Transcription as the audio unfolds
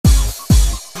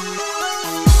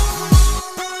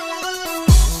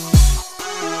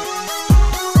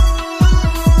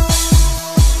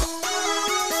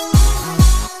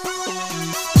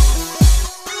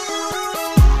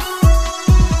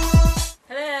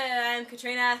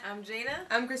Katrina. I'm Jana.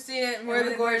 I'm Christina, and we're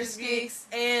the Gorgeous Geeks.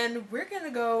 And we're going to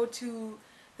go to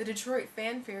the Detroit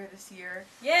Fanfare this year.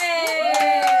 Yay!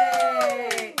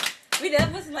 Yay!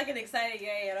 That wasn't like an exciting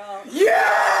yay at all. Yeah!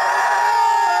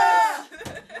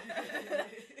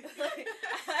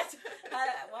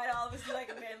 Why do all of us do like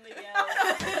a manly yell?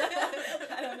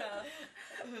 I don't know.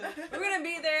 We're going to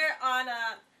be there on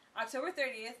October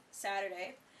 30th,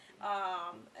 Saturday.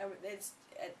 It's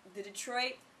at the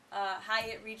Detroit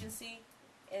Hyatt Regency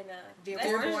in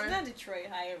Dearborn. Not Detroit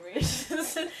Hyatt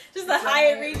Regency, just the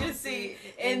Hyatt Regency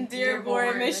in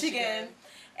Dearborn, Michigan.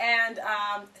 And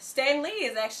Stan Lee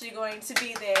is actually going to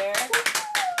be there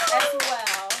as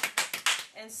well.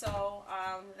 And so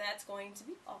that's going to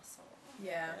be awesome.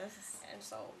 Yeah. And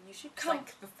so you should come.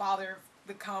 Like the father of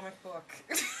the comic book.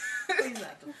 He's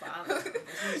not the father.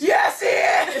 Yes, he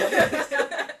is!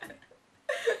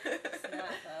 He's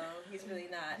not, though. He's really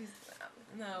not.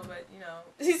 No, but you know.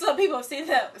 See, some people have seen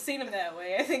him that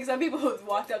way. I think some people have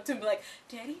walked up to him and be like,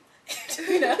 "Daddy,"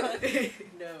 you know.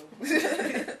 No.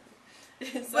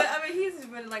 But I mean, he's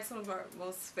been like some of our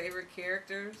most favorite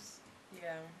characters.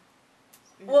 Yeah.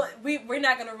 Well, we're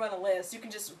not gonna run a list. You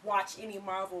can just watch any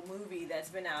Marvel movie that's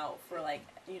been out for like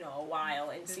a while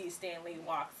and see Stan Lee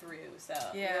walk through. So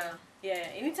Yeah. Yeah.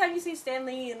 Anytime you see Stan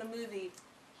Lee in a movie,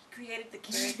 he created the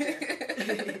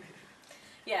character.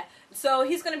 Yeah. So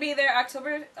he's gonna be there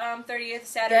October 30th,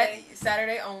 Saturday.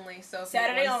 Saturday only. So if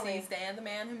Saturday you want to only. see Stan the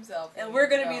Man himself. And we're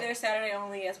gonna be there Saturday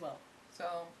only as well.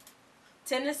 So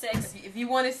 10 to 6. If you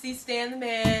want to see Stan the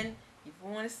Man, if you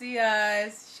want to see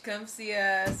us, you should come see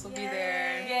us. We'll be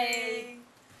there. Yay!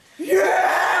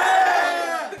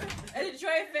 Yeah! A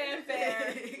Detroit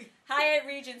Fanfare, Hyatt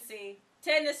Regency,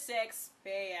 10 to 6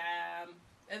 p.m.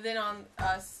 And then on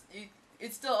us,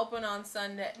 it's still open on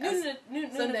Sunday. Noon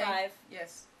to 5.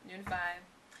 Yes, noon to 5.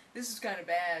 This is kind of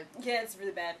bad. Yeah, it's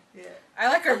really bad. Yeah. I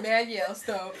like our man yells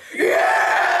though.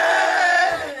 Yeah!